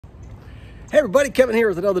Hey everybody, Kevin here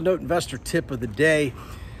with another Note Investor tip of the day.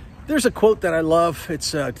 There's a quote that I love.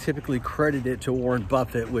 It's typically credited to Warren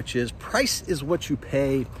Buffett, which is, price is what you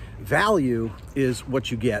pay, value is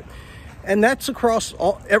what you get. And that's across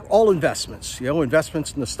all investments,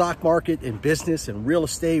 investments in the stock market, in business, in real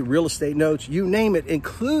estate notes, you name it,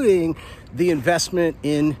 including the investment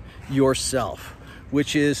in yourself,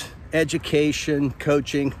 which is education,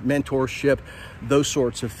 coaching, mentorship, those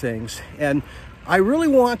sorts of things. And I really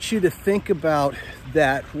want you to think about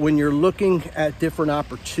that when you're looking at different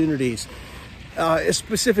opportunities.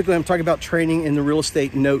 Specifically, I'm talking about training in the real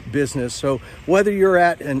estate note business. So whether you're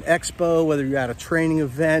at an expo, whether you're at a training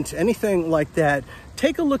event, anything like that,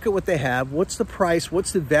 take a look at what they have. What's the price?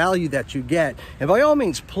 What's the value that you get? And by all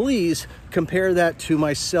means, please compare that to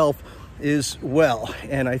myself as well.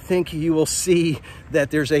 And I think you will see that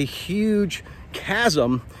there's a huge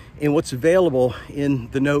chasm in what's available in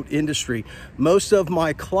the note industry. Most of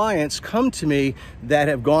my clients come to me that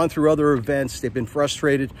have gone through other events. They've been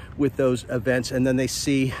frustrated with those events, and then they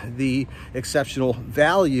see the exceptional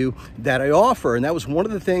value that I offer. And that was one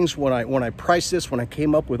of the things when I priced this, when I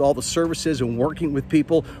came up with all the services and working with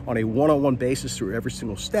people on a one-on-one basis through every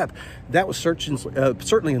single step, that was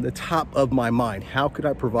certainly in the top of my mind. How could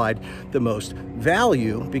I provide the most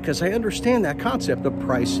value? Because I understand that concept of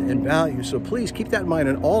price and value. So please keep that in mind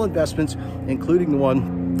in all investments, including the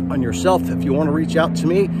one on yourself. If you want to reach out to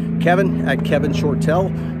me, Kevin at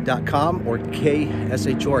kevinshortle.com or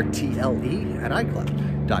KSHORTLE at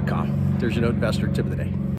iCloud.com. There's your Note Investor tip of the day.